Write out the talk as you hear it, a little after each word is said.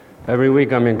Every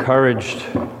week I'm encouraged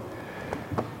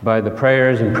by the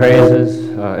prayers and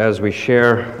praises as we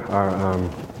share our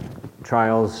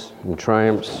trials and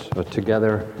triumphs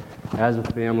together as a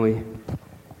family,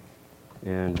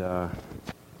 and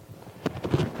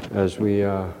as we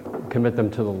commit them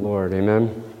to the Lord.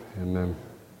 Amen? Amen.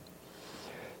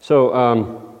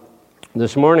 So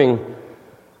this morning,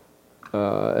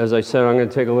 as I said, I'm going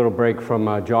to take a little break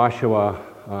from Joshua,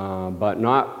 but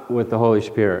not with the Holy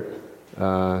Spirit.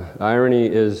 Irony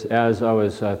is, as I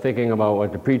was thinking about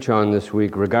what to preach on this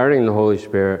week regarding the Holy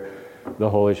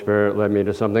Spirit led me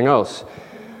to something else.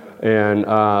 And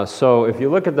so if you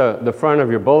look at the front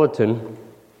of your bulletin,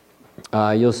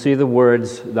 you'll see the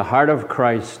words, "the heart of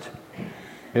Christ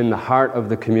in the heart of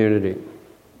the community."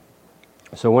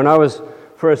 So when I was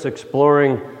first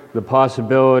exploring the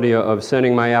possibility of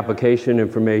sending my application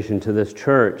information to this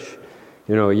church,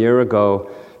 a year ago,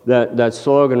 that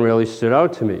slogan really stood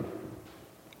out to me.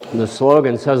 The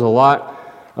slogan says a lot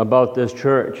about this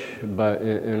church, but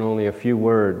in only a few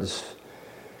words.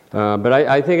 But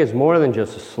I think it's more than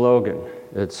just a slogan.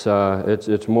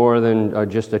 It's more than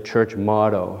just a church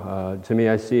motto. To me,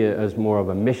 I see it as more of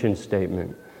a mission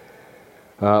statement.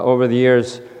 Over the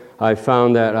years, I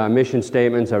found that mission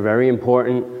statements are very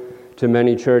important to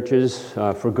many churches.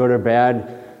 For good or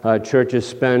bad, churches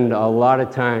spend a lot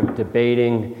of time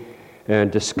debating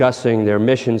and discussing their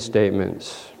mission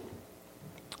statements.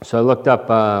 So I looked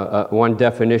up one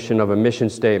definition of a mission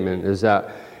statement, is that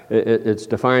it's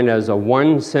defined as a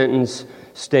one-sentence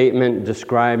statement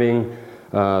describing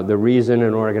the reason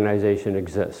an organization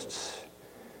exists.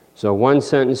 So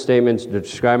one-sentence statement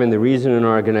describing the reason an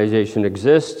organization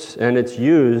exists, and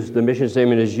the mission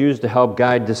statement is used to help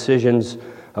guide decisions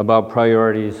about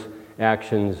priorities,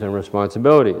 actions, and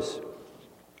responsibilities.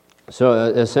 So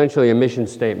essentially a mission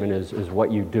statement is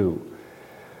what you do.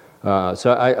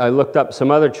 So I looked up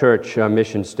some other church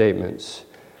mission statements.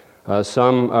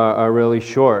 Some are really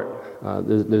short.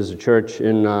 There's a church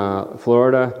in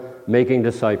Florida, Making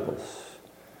Disciples,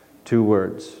 2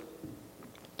 words.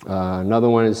 Another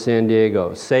one in San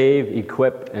Diego, Save,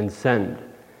 Equip, and Send.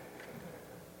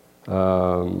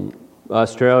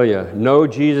 Australia, Know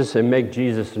Jesus and Make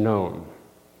Jesus Known.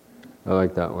 I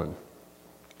like that one.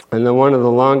 And then one of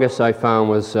the longest I found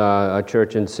was a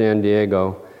church in San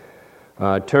Diego,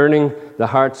 turning the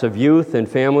hearts of youth and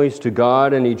families to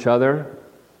God and each other,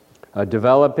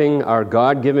 developing our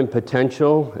God-given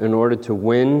potential in order to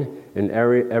win in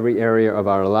every area of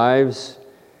our lives,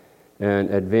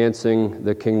 and advancing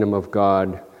the kingdom of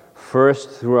God, first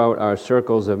throughout our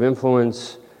circles of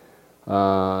influence,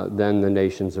 then the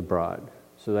nations abroad.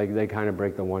 So they kind of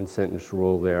break the one-sentence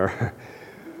rule there.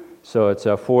 So it's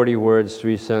 40 words,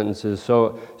 3 sentences.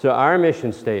 So our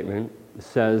mission statement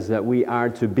says that we are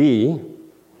to be,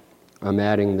 I'm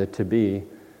adding the to be,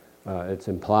 it's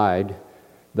implied,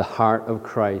 the heart of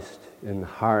Christ in the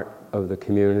heart of the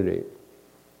community.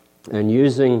 And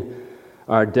using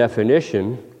our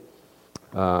definition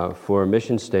for a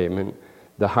mission statement,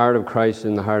 the heart of Christ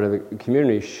in the heart of the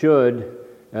community should,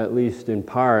 at least in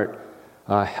part,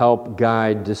 help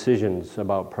guide decisions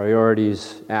about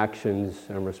priorities, actions,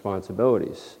 and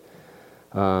responsibilities.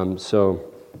 So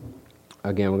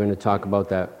again, we're going to talk about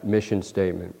that mission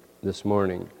statement this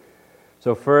morning.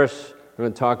 So first, we're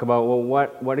going to talk about,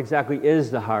 what exactly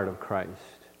is the heart of Christ?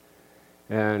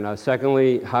 And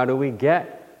secondly, how do we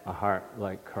get a heart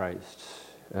like Christ's?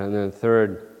 And then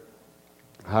third,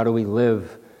 how do we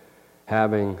live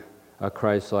having a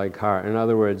Christ-like heart? In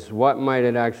other words, what might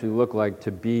it actually look like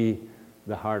to be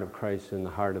the heart of Christ in the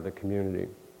heart of the community?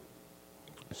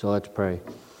 So let's pray.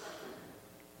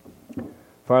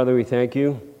 Father, we thank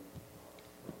you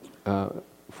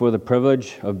for the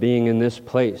privilege of being in this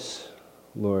place,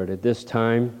 Lord, at this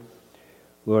time,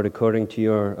 Lord, according to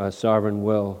your sovereign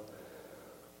will,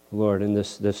 Lord, in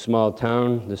this small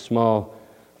town, this small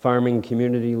farming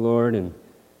community, Lord, and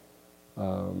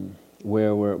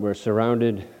where we're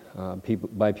surrounded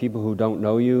by people who don't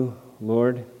know you,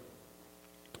 Lord,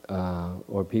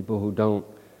 or people who don't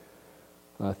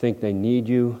think they need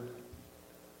you,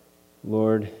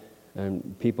 Lord,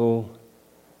 and people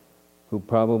who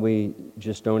probably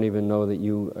just don't even know that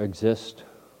you exist,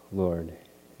 Lord.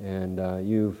 And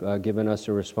you've given us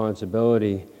a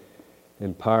responsibility,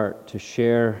 in part, to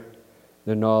share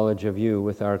the knowledge of you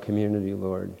with our community,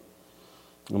 Lord.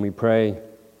 And we pray,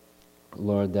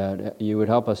 Lord, that you would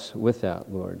help us with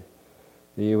that, Lord.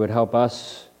 That you would help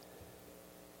us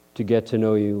to get to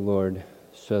know you, Lord,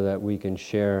 so that we can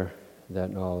share that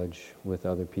knowledge with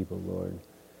other people, Lord.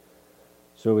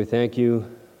 So we thank you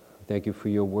for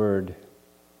your word,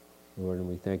 Lord, and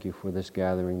we thank you for this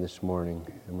gathering this morning,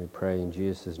 and we pray in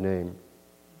Jesus' name.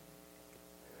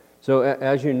 So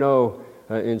as you know,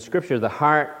 in Scripture, the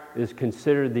heart is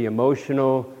considered the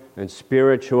emotional and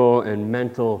spiritual and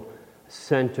mental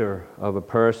center of a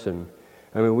person.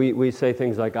 I mean, we say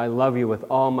things like, I love you with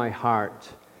all my heart.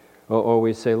 Or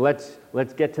we say, let's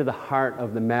get to the heart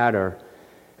of the matter.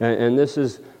 And this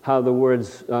is how the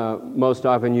word's most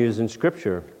often used in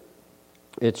Scripture.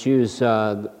 It's used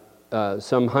some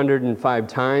 105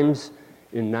 times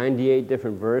in 98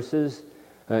 different verses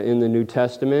in the New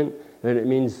Testament. And it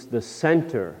means the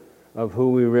center of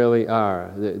who we really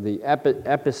are, the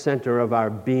epicenter of our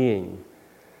being.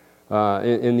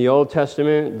 In the Old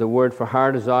Testament, the word for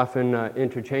heart is often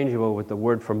interchangeable with the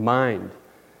word for mind.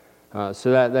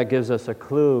 So that gives us a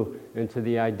clue into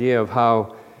the idea of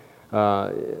how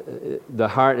the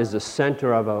heart is the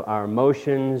center of our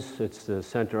emotions, it's the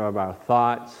center of our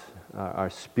thoughts, our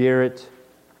spirit.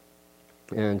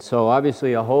 And so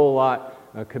obviously a whole lot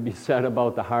could be said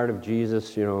about the heart of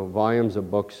Jesus. You know, volumes of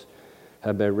books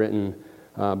have been written.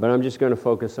 But I'm just going to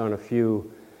focus on a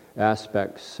few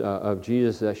aspects of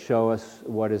Jesus that show us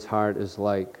what his heart is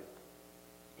like.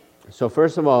 So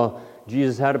first of all,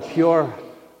 Jesus had a pure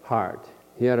heart.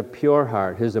 He had a pure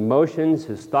heart. His emotions,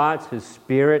 his thoughts, his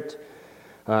spirit,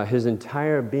 his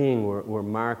entire being were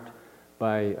marked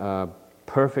by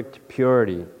perfect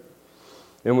purity.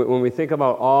 And when we think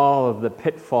about all of the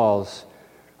pitfalls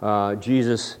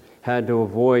Jesus had to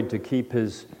avoid to keep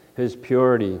his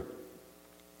purity,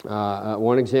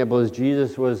 one example is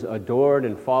Jesus was adored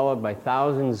and followed by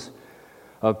thousands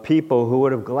of people who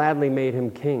would have gladly made him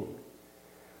king.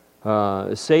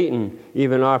 Satan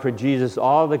even offered Jesus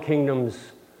all the kingdoms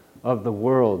of the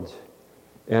world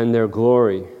and their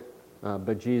glory,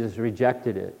 but Jesus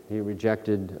rejected it. He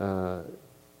rejected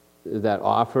that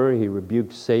offer. He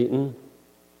rebuked Satan.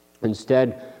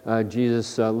 Instead,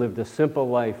 Jesus lived a simple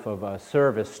life of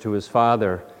service to his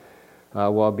Father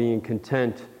while being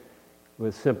content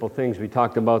with simple things. We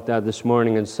talked about that this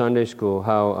morning in Sunday school,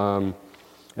 how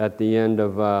at the end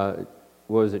of, what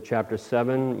was it, chapter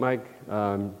 7, Mike?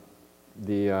 All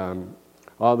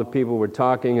the people were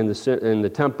talking in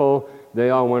the temple. They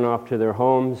all went off to their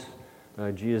homes.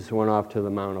 Jesus went off to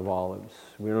the Mount of Olives.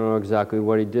 We don't know exactly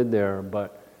what he did there,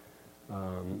 but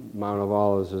Mount of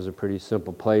Olives is a pretty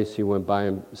simple place. He went by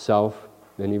himself,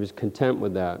 and he was content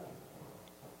with that.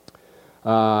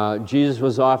 Jesus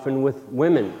was often with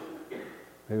women.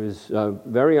 He was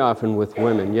very often with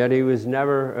women, yet he was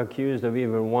never accused of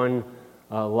even one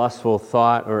lustful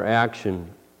thought or action.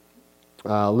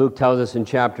 Luke tells us in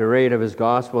chapter 8 of his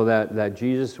gospel that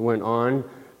Jesus went on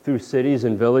through cities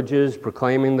and villages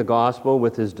proclaiming the gospel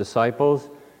with his disciples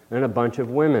and a bunch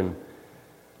of women.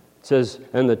 It says,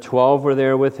 and the 12 were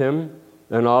there with him,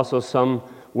 and also some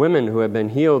women who had been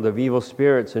healed of evil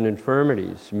spirits and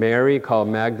infirmities. Mary, called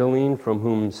Magdalene, from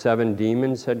whom 7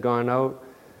 demons had gone out.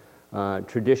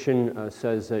 Tradition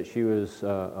says that she was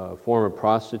a former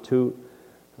prostitute.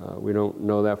 We don't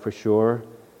know that for sure.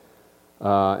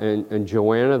 And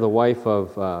Joanna, the wife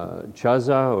of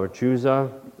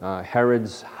Chuza,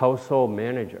 Herod's household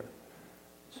manager.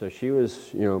 So she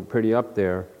was, pretty up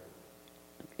there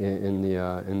in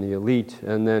the elite.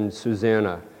 And then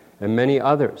Susanna and many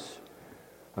others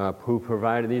who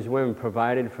provided, these women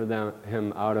provided for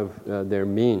him out of their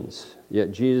means.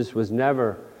 Yet Jesus was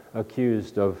never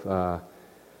accused of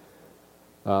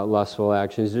lustful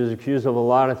actions. He was accused of a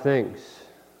lot of things.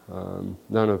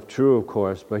 None of true, of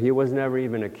course, but he was never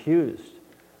even accused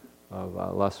of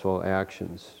lustful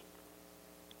actions.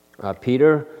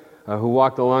 Peter, who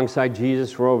walked alongside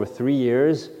Jesus for over 3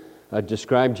 years,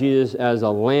 described Jesus as a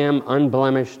lamb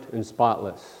unblemished and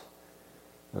spotless.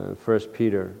 1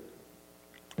 Peter.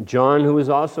 John, who was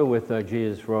also with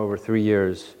Jesus for over 3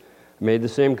 years, made the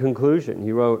same conclusion.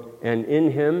 He wrote, and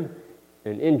in him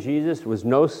and in Jesus was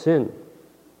no sin.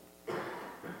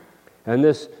 And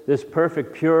this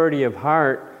perfect purity of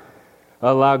heart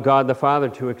allowed God the Father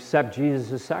to accept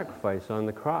Jesus' sacrifice on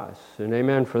the cross. And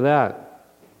amen for that.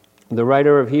 The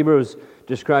writer of Hebrews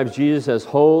describes Jesus as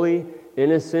holy,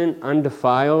 innocent,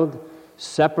 undefiled,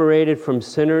 separated from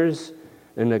sinners,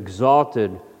 and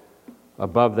exalted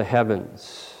above the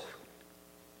heavens.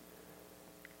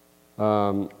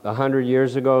 100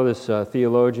 years ago, this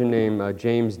theologian named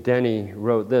James Denney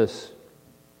wrote this.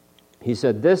 He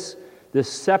said, This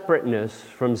separateness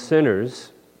from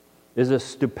sinners is a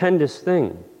stupendous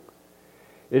thing.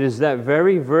 It is that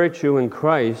very virtue in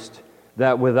Christ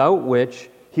that without which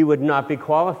he would not be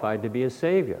qualified to be a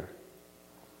Savior,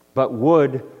 but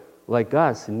would, like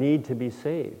us, need to be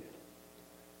saved.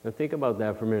 Now think about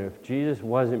that for a minute. If Jesus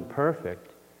wasn't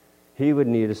perfect, he would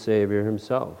need a Savior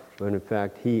himself. But in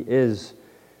fact, he is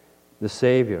the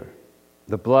Savior.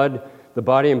 The blood the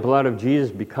body and blood of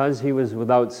Jesus because he was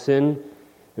without sin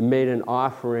and made an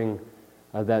offering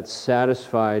that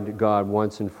satisfied God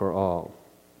once and for all.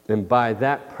 And by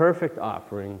that perfect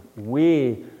offering,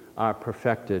 we are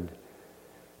perfected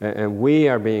and we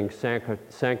are being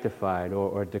sanctified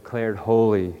or declared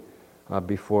holy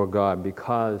before God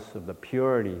because of the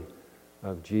purity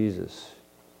of Jesus.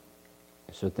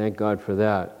 So thank God for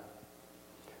that.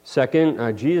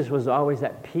 Second, Jesus was always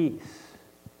at peace.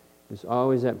 He was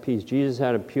always at peace. Jesus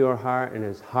had a pure heart, and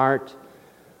his heart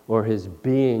or his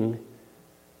being,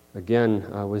 again,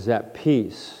 was at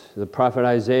peace. The prophet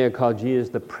Isaiah called Jesus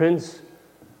the Prince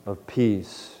of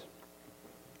Peace.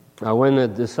 When the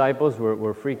disciples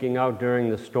were freaking out during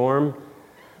the storm,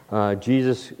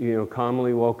 Jesus,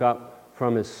 calmly woke up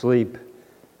from his sleep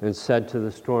and said to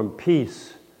the storm,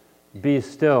 "Peace, be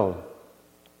still."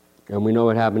 And we know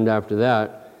what happened after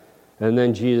that. And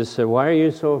then Jesus said, "Why are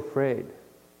you so afraid?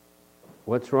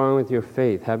 What's wrong with your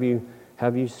faith? Have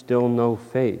you still no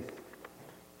faith?"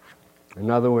 In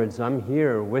other words, I'm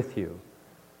here with you.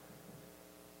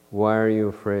 Why are you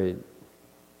afraid?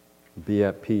 Be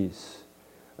at peace.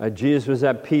 Jesus was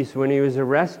at peace when he was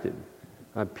arrested.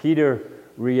 Peter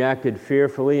reacted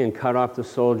fearfully and cut off the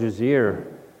soldier's ear.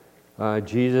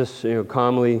 Jesus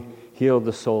calmly healed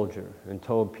the soldier and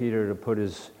told Peter to put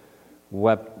his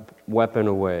weapon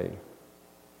away.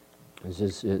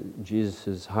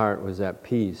 Jesus' heart was at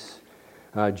peace.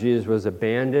 Jesus was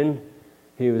abandoned.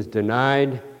 He was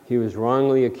denied. He was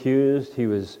wrongly accused. He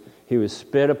was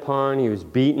spit upon. He was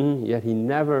beaten. Yet he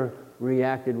never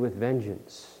reacted with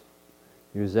vengeance.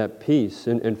 He was at peace.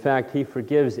 And in fact, he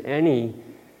forgives any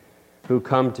who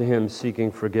come to him seeking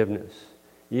forgiveness,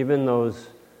 even those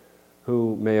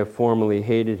who may have formerly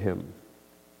hated him.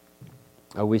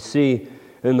 We see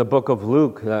in the book of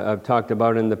Luke, I've talked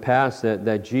about in the past,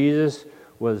 that Jesus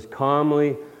was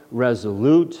calmly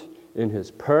resolute in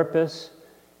his purpose.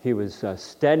 He was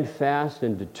steadfast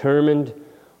and determined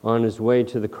on his way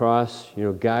to the cross,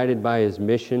 guided by his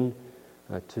mission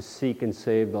to seek and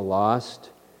save the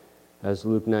lost, as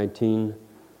Luke 19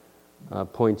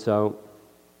 points out.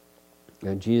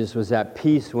 And Jesus was at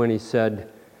peace when he said,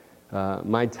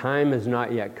 "My time has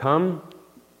not yet come,"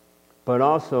 but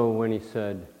also when he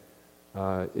said,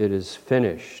 "It is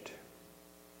finished."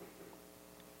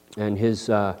 And his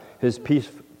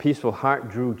peaceful heart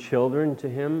drew children to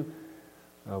him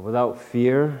without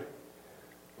fear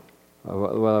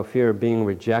of being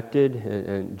rejected.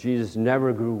 And Jesus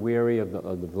never grew weary of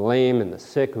the lame and the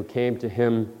sick who came to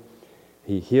him.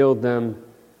 He healed them,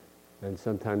 and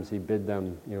sometimes he bid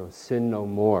them, sin no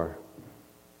more.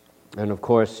 And of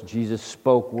course, Jesus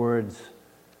spoke words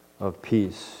of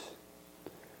peace.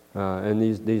 And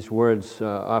these words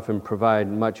often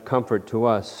provide much comfort to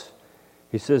us.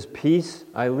 He says, "Peace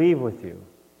I leave with you.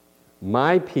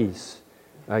 My peace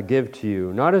I give to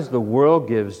you. Not as the world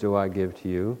gives do I give to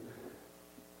you.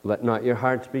 Let not your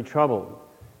hearts be troubled,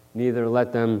 neither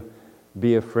let them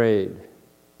be afraid."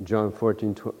 John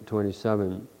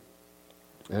 14:27.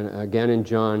 And again in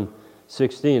John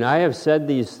 16, "I have said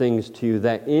these things to you,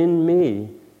 that in me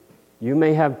you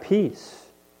may have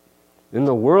peace. In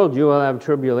the world you will have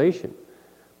tribulation,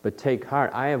 but take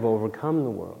heart, I have overcome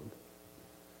the world."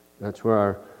 That's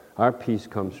where our peace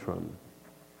comes from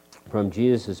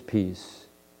Jesus' peace.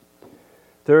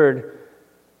 Third,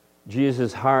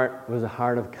 Jesus' heart was a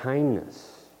heart of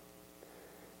kindness.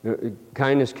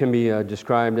 Kindness can be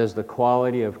described as the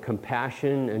quality of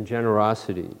compassion and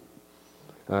generosity.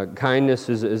 Kindness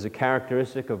is a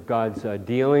characteristic of God's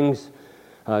dealings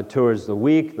towards the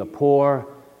weak, the poor,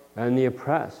 and the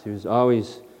oppressed. He was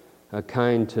always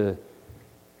kind to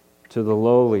the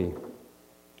lowly.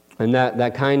 And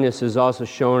that kindness is also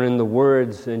shown in the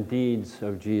words and deeds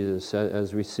of Jesus,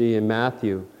 as we see in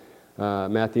Matthew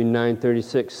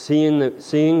 9:36. Seeing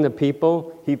the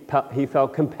people, he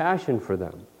felt compassion for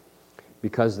them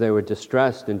because they were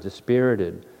distressed and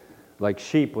dispirited, like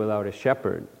sheep without a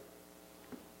shepherd.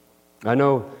 I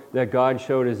know that God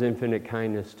showed his infinite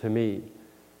kindness to me,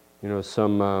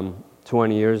 some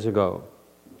 20 years ago.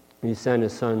 He sent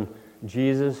his son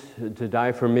Jesus to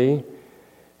die for me,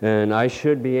 and I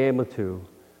should be able to,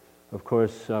 of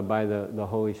course, by the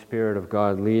Holy Spirit of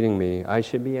God leading me, I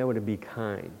should be able to be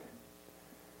kind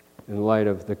in light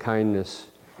of the kindness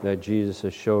that Jesus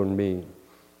has shown me.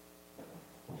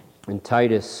 In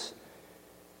Titus,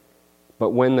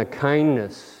 "But when the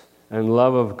kindness and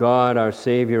love of God our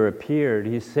Savior appeared,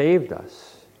 he saved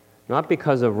us, not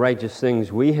because of righteous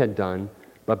things we had done,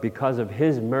 but because of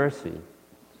his mercy.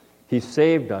 He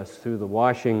saved us through the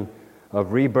washing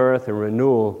of rebirth and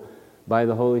renewal by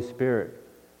the Holy Spirit."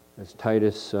 That's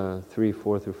Titus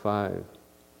 3:4-5.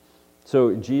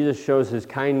 So Jesus shows his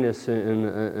kindness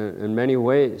in many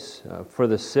ways. For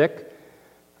the sick,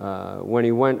 when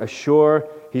he went ashore,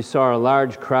 he saw a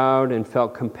large crowd and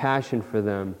felt compassion for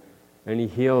them, and he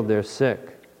healed their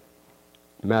sick.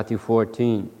 Matthew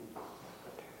 14.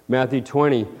 Matthew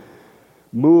 20.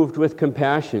 Moved with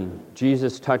compassion,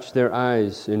 Jesus touched their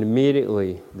eyes, and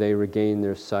immediately they regained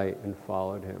their sight and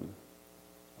followed him.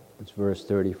 It's verse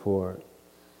 34.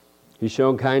 He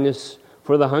showed kindness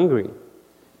for the hungry.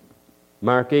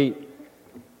 Mark 8,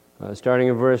 starting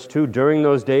in verse 2, during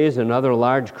those days another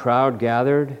large crowd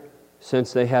gathered.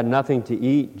 Since they had nothing to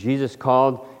eat, Jesus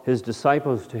called his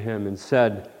disciples to him and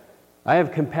said, I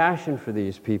have compassion for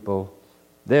these people.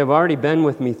 They have already been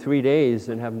with me 3 days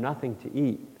and have nothing to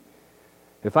eat.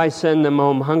 If I send them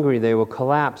home hungry, they will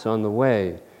collapse on the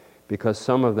way, because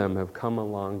some of them have come a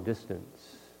long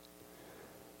distance.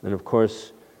 And of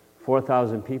course,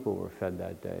 4,000 people were fed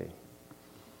that day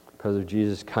because of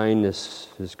Jesus' kindness,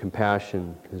 his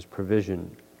compassion, his provision.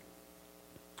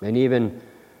 And even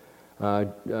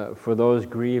for those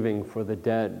grieving for the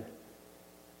dead,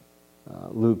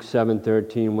 Luke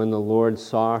 7:13, when the Lord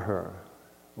saw her,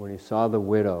 when he saw the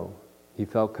widow, he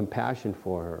felt compassion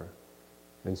for her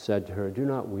and said to her, do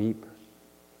not weep.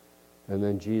 And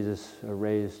then Jesus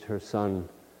raised her son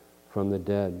from the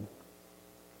dead.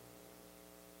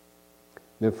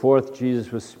 Then fourth,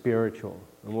 Jesus was spiritual.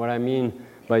 And what I mean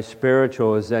by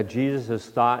spiritual is that Jesus'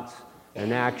 thoughts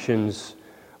and actions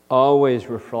always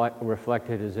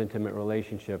reflected his intimate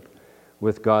relationship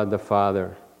with God the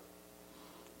Father.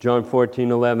 John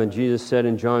 14:11, Jesus said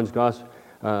in John's gospel,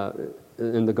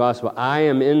 in the gospel, I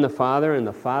am in the Father and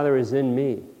the Father is in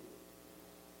me.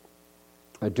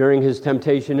 During his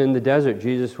temptation in the desert,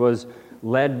 Jesus was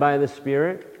led by the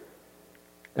Spirit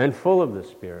and full of the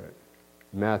Spirit.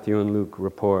 Matthew and Luke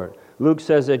report. Luke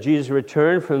says that Jesus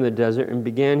returned from the desert and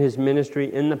began his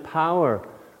ministry in the power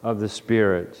of the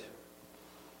Spirit.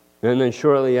 And then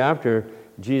shortly after,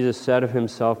 Jesus said of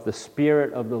himself, the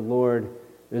Spirit of the Lord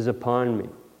is upon me.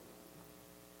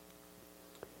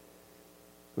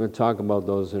 I'm going to talk about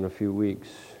those in a few weeks.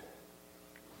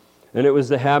 And it was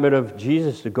the habit of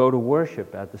Jesus to go to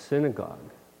worship at the synagogue.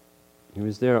 He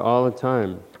was there all the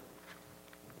time.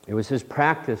 It was his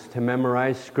practice to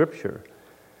memorize Scripture.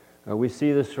 We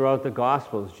see this throughout the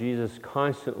Gospels. Jesus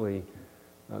constantly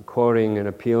quoting and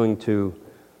appealing to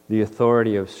the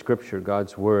authority of Scripture,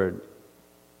 God's Word.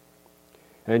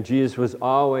 And Jesus was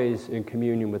always in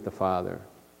communion with the Father.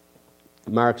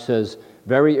 Mark says,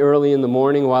 very early in the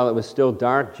morning, while it was still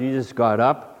dark, Jesus got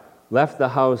up, left the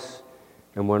house,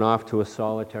 and went off to a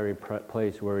solitary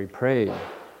place where he prayed.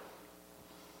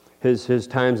 His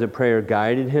times of prayer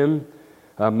guided him.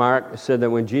 Mark said that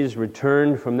when Jesus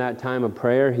returned from that time of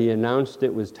prayer, he announced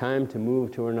it was time to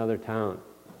move to another town.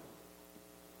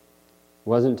 It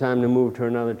wasn't time to move to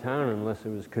another town unless it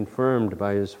was confirmed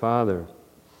by his Father.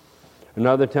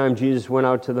 Another time, Jesus went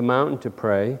out to the mountain to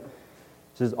pray. It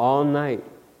says all night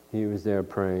he was there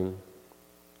praying.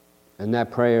 And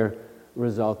that prayer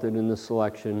resulted in the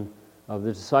selection of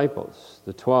the disciples,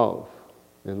 the 12,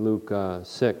 in Luke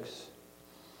 6.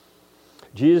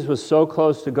 Jesus was so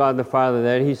close to God the Father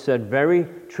that he said, very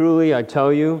truly I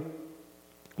tell you,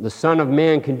 the Son of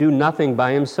Man can do nothing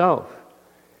by himself.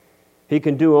 He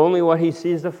can do only what he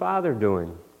sees the Father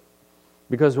doing.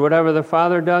 Because whatever the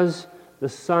Father does, the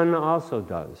Son also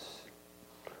does.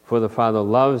 For the Father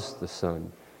loves the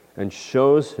Son and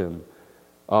shows him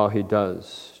all he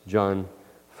does. John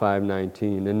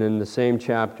 5:19. And in the same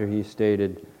chapter he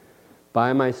stated,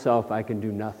 by myself I can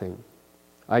do nothing.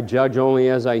 I judge only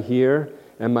as I hear,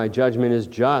 and my judgment is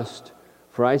just,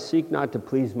 for I seek not to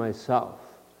please myself,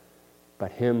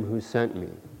 but him who sent me.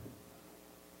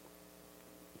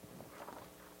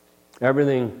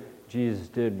 Everything Jesus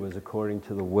did was according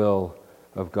to the will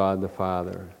of God the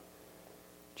Father.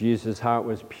 Jesus' heart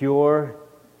was pure,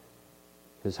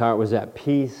 his heart was at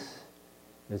peace,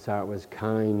 his heart was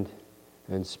kind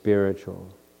and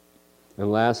spiritual.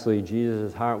 And lastly,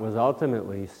 Jesus' heart was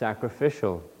ultimately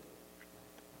sacrificial.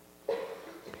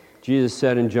 Jesus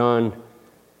said in John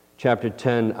chapter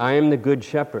 10, I am the good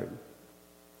shepherd.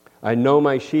 I know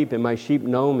my sheep, and my sheep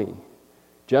know me,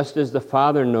 just as the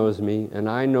Father knows me, and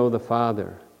I know the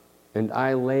Father, and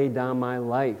I lay down my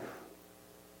life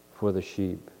for the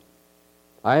sheep.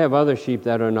 I have other sheep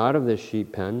that are not of this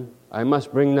sheep pen. I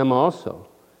must bring them also.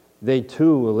 They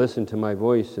too will listen to my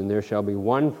voice, and there shall be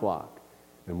one flock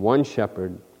and one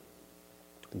shepherd.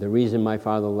 The reason my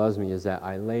Father loves me is that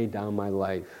I lay down my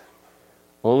life,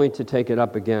 only to take it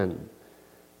up again.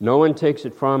 No one takes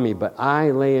it from me, but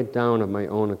I lay it down of my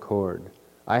own accord.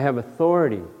 I have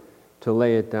authority to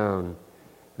lay it down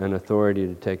and authority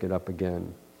to take it up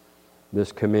again.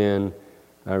 This command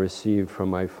I received from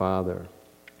my Father.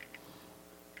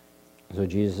 So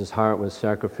Jesus' heart was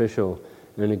sacrificial.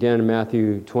 And again,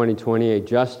 Matthew 20:28,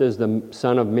 just as the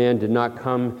Son of Man did not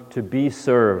come to be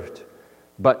served,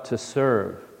 but to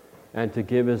serve, and to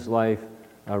give his life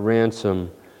a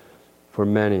ransom for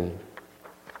many.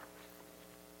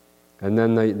 And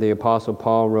then the Apostle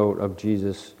Paul wrote of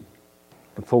Jesus,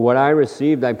 for what I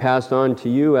received I passed on to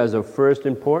you as of first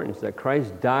importance, that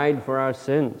Christ died for our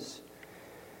sins,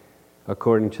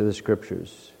 according to the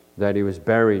Scriptures, that he was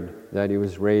buried, that he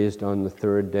was raised on the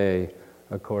third day,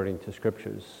 according to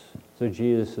Scriptures. So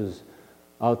Jesus is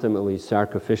ultimately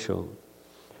sacrificial.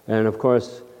 And of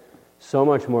course, so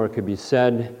much more could be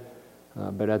said,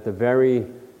 but at the very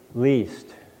least,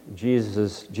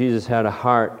 Jesus had a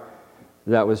heart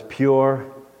that was pure,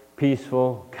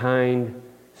 peaceful, kind,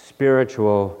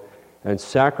 spiritual, and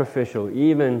sacrificial,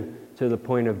 even to the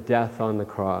point of death on the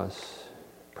cross.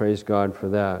 Praise God for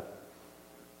that.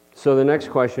 So the next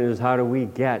question is, how do we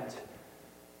get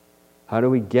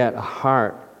a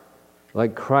heart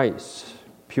like Christ's?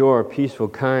 Pure, peaceful,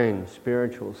 kind,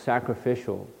 spiritual,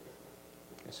 sacrificial.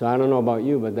 So I don't know about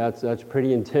you, but that's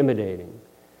pretty intimidating.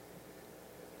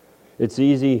 It's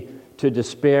easy to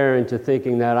despair into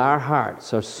thinking that our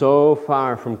hearts are so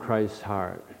far from Christ's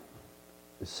heart.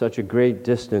 It's such a great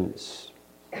distance.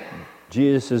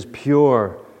 Jesus is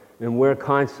pure, and we're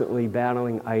constantly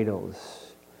battling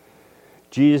idols.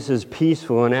 Jesus is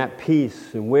peaceful and at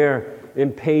peace, and we're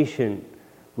impatient,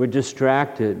 we're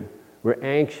distracted, we're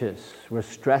anxious, we're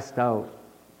stressed out.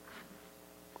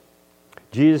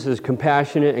 Jesus is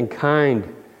compassionate and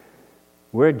kind.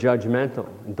 We're judgmental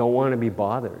and don't want to be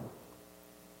bothered.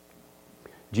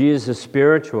 Jesus is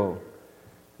spiritual,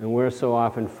 and we're so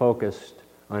often focused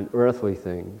on earthly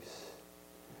things.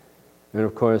 And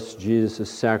of course, Jesus is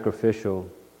sacrificial,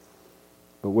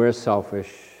 but we're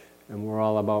selfish, and we're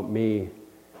all about me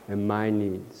and my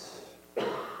needs.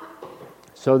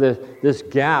 So this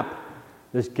gap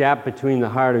between the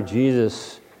heart of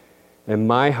Jesus and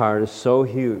my heart is so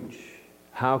huge.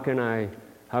 How can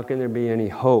there be any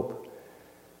hope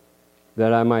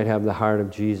that I might have the heart of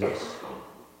Jesus?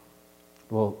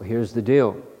 Well, here's the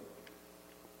deal.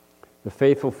 The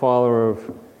faithful follower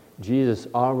of Jesus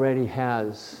already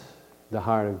has the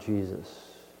heart of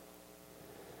Jesus.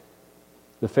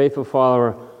 The faithful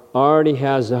follower already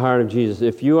has the heart of Jesus.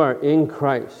 If you are in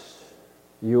Christ,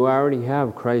 you already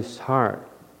have Christ's heart.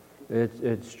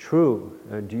 It's true.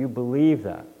 Do you believe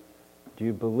that? Do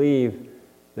you believe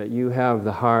that you have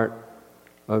the heart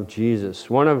of Jesus?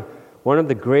 One of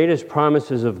the greatest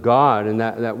promises of God, and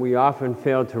that we often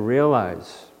fail to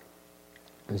realize,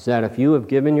 is that if you have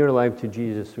given your life to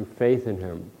Jesus through faith in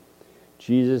him,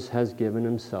 Jesus has given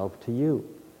himself to you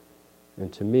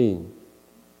and to me.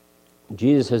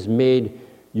 Jesus has made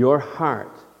your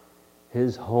heart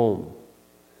his home.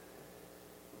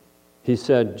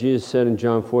 Jesus said in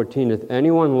John 14, if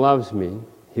anyone loves me,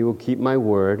 he will keep my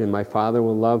word, and my Father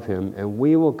will love him, and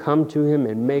we will come to him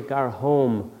and make our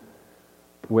home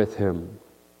with him.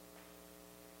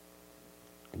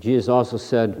 Jesus also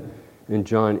said in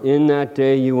John, in that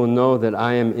day you will know that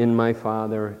I am in my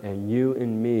Father, and you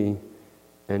in me,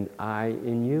 and I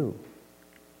in you.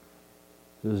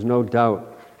 There's no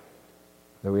doubt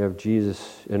that we have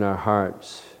Jesus in our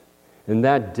hearts. And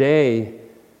that day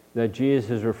that Jesus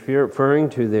is referring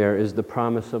to there is the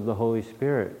promise of the Holy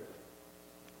Spirit.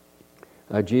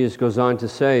 Jesus goes on to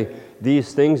say,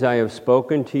 these things I have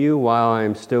spoken to you while I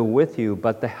am still with you,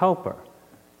 but the Helper,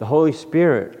 the Holy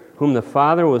Spirit, whom the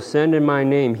Father will send in my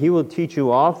name, he will teach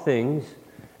you all things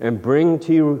and bring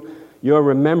to you your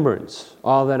remembrance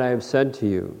all that I have said to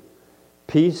you.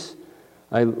 Peace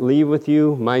I leave with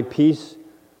you, my peace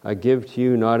I give to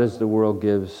you, not as the world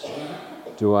gives,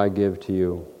 do I give to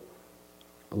you.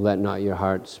 Let not your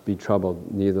hearts be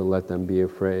troubled, neither let them be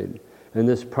afraid. And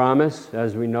this promise,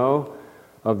 as we know,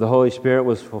 of the Holy Spirit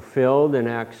was fulfilled in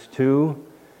Acts 2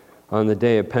 on the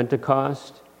day of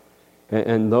Pentecost.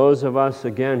 And those of us,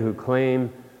 again, who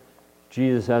claim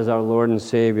Jesus as our Lord and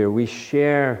Savior, we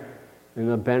share in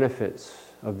the benefits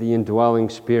of the indwelling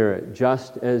Spirit,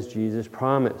 just as Jesus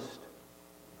promised.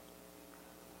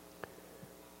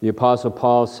 The Apostle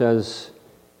Paul says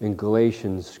in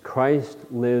Galatians, Christ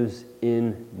lives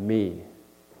in me.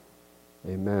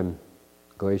 Amen.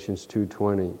 Galatians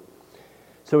 2:20.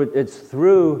 So it's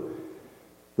through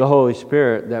the Holy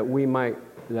Spirit that we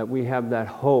have that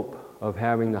hope of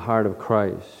having the heart of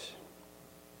Christ.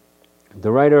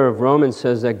 The writer of Romans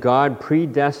says that God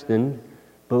predestined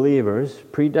believers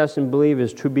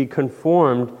to be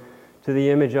conformed to the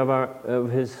image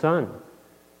of his Son.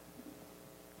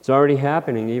 It's already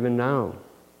happening even now.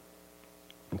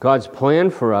 God's plan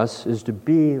for us is to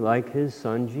be like his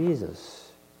Son,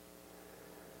 Jesus.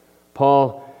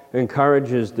 Paul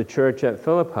encourages the church at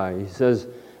Philippi. He says,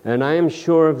 "And I am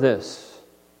sure of this,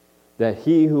 that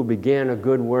he who began a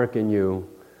good work in you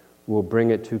will bring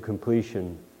it to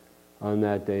completion on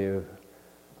that day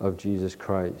of Jesus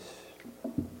Christ."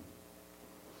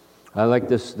 I like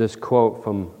this quote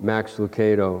from Max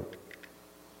Lucado.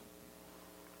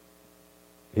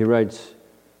 He writes,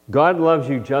 "God loves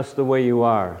you just the way you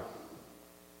are,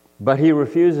 but he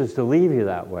refuses to leave you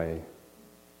that way.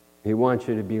 He wants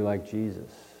you to be like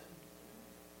Jesus."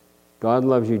 God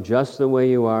loves you just the way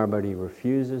you are, but he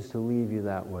refuses to leave you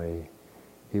that way.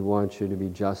 He wants you to be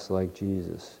just like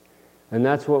Jesus. And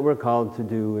that's what we're called to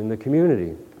do in the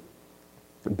community.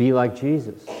 Be like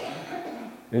Jesus.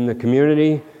 In the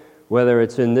community, whether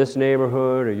it's in this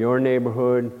neighborhood or your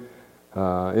neighborhood,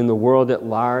 in the world at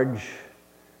large,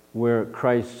 we're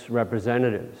Christ's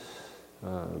representatives.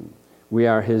 We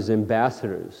are his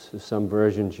ambassadors. Some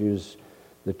versions use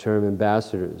the term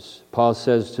ambassadors. Paul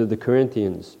says to the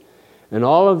Corinthians, "And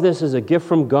all of this is a gift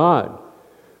from God,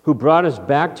 who brought us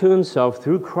back to himself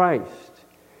through Christ.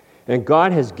 And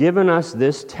God has given us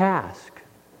this task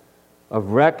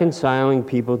of reconciling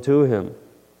people to him.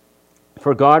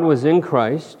 For God was in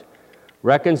Christ,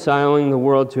 reconciling the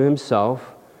world to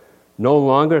himself, no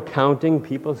longer counting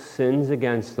people's sins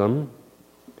against them,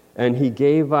 and he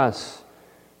gave us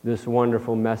this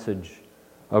wonderful message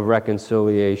of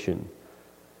reconciliation.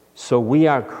 So we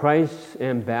are Christ's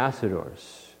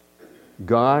ambassadors.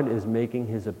 God is making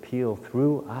his appeal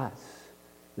through us."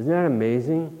 Isn't that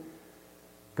amazing?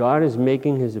 God is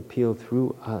making his appeal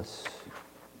through us.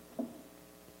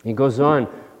 He goes on,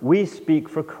 we speak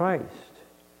for Christ.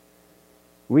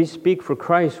 We speak for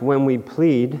Christ when we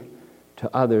plead to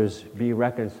others, be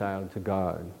reconciled to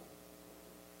God.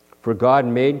 For God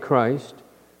made Christ,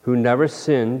 who never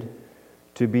sinned,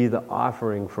 to be the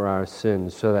offering for our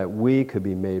sins, so that we could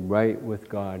be made right with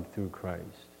God through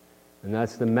Christ. And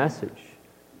that's the message.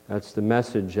 That's the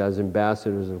message as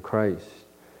ambassadors of Christ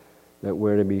that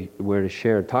we're to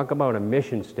share. Talk about a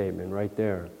mission statement right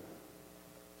there.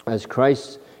 As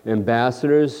Christ's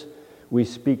ambassadors, we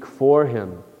speak for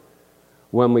him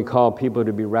when we call people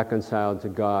to be reconciled to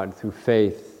God through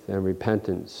faith and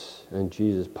repentance and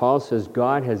Jesus. Paul says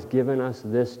God has given us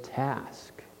this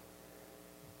task.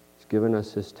 He's given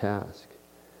us this task.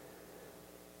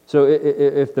 So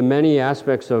if the many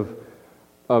aspects of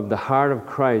the heart of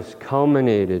Christ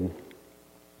culminated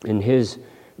in his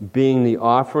being the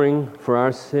offering for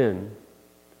our sin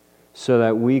so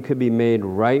that we could be made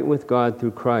right with God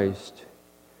through Christ,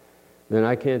 then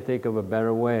I can't think of a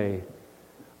better way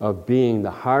of being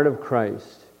the heart of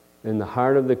Christ in the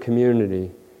heart of the community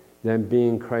than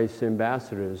being Christ's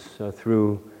ambassadors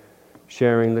through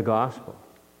sharing the gospel.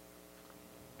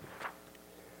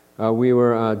 We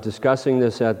were discussing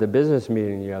this at the business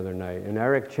meeting the other night, and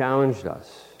Eric challenged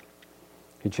us.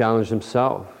 He challenged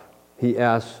himself. He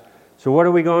asked, so what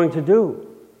are we going to do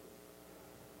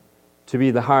to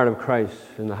be the heart of Christ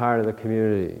in the heart of the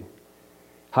community?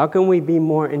 How can we be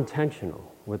more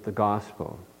intentional with the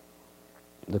gospel?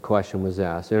 The question was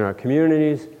asked. In our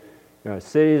communities, in our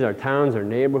cities, our towns, our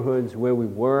neighborhoods, where we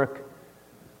work,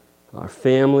 our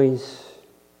families.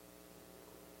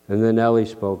 And then Ellie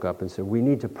spoke up and said, we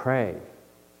need to pray.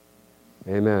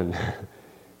 Amen.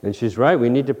 And she's right, we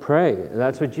need to pray. And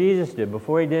that's what Jesus did.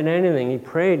 Before he did anything, he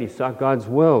prayed, he sought God's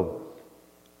will.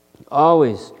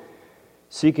 Always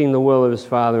seeking the will of his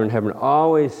Father in heaven,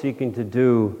 always seeking to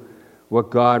do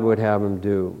what God would have him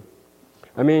do.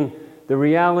 I mean, the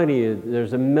reality is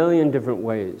there's a million different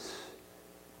ways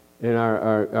in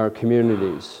our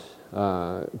communities.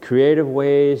 Creative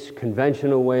ways,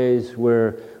 conventional ways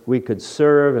where we could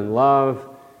serve and love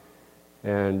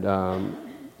and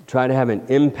try to have an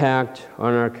impact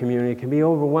on our community. It can be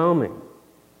overwhelming.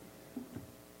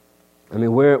 I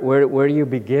mean, where do you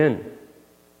begin?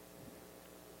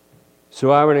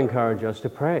 So I would encourage us to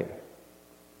pray.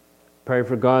 Pray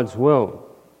for God's will.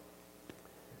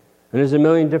 And there's a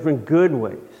million different good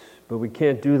ways, but we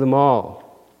can't do them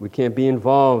all. We can't be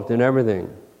involved in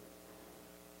everything.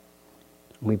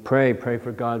 We pray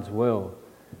for God's will.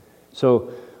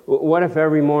 So what if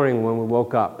every morning when we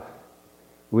woke up,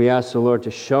 we asked the Lord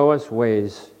to show us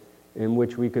ways in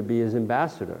which we could be his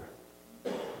ambassador,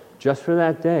 just for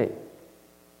that day,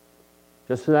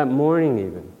 just for that morning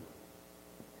even.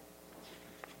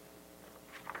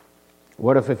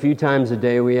 What if a few times a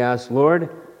day we ask, Lord,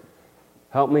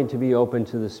 help me to be open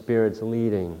to the Spirit's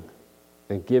leading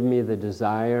and give me the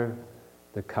desire,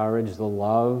 the courage, the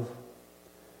love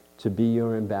to be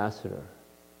your ambassador?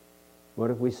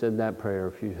 What if we said that prayer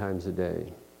a few times a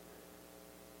day?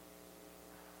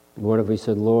 What if we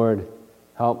said, Lord,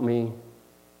 help me,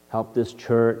 help this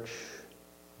church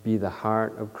be the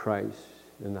heart of Christ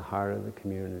in the heart of the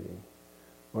community?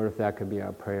 What if that could be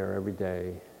our prayer every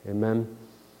day? Amen?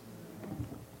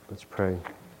 Let's pray.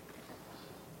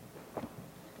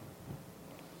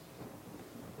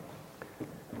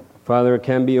 Father, it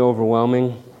can be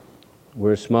overwhelming.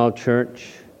 We're a small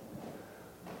church.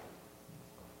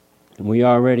 And we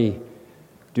already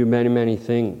do many, many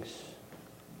things,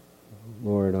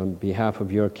 Lord, on behalf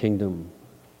of your kingdom,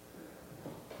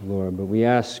 Lord. But we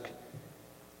ask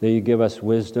that you give us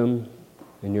wisdom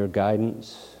and your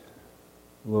guidance,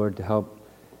 Lord, to help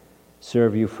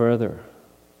serve you further,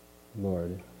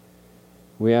 Lord.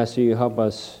 We ask that you help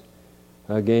us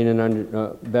gain a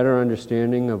better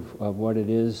understanding of what it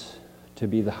is to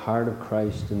be the heart of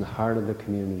Christ in the heart of the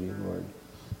community, Lord.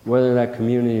 Whether that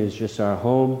community is just our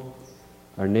home,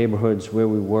 our neighborhoods, where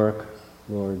we work,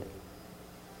 Lord,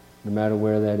 no matter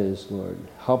where that is, Lord.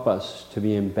 Help us to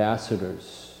be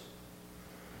ambassadors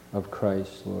of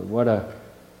Christ, Lord. What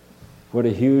a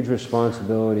huge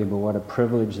responsibility, but what a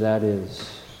privilege that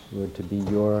is, Lord, to be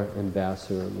your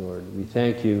ambassador, Lord. We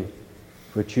thank you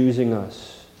for choosing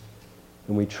us,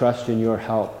 and we trust in your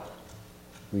help.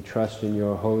 We trust in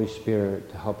your Holy Spirit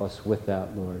to help us with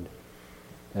that, Lord,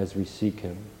 as we seek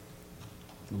him.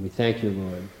 And we thank you,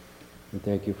 Lord. We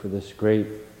thank you for this great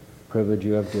privilege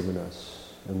you have given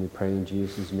us. And we pray in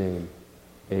Jesus' name.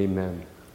 Amen.